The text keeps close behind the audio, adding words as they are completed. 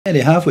Yeah,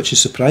 they have, which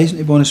is surprising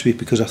to be honest with you,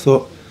 because I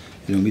thought,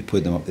 you know, when we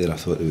played them up there, I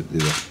thought they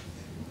were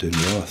doing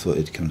well. I thought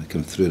they'd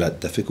come through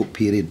that difficult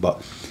period,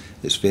 but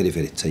it's very,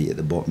 very tight at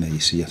the bottom there. You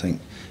see, I think,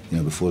 you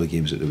know, before the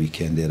games at the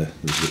weekend there was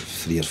about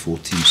 3 or 4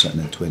 teams sitting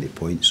in 20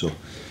 points, so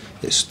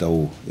it's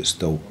still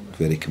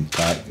very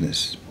compact, and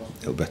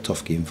it'll be a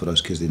tough game for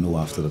us because they know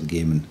after the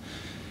game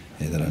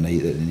and they're a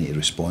night that they need to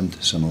respond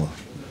similar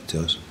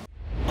to us.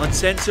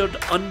 Uncensored,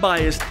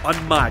 unbiased,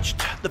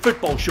 unmatched. The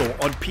Football Show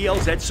on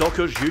PLZ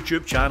Soccer's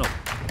YouTube channel.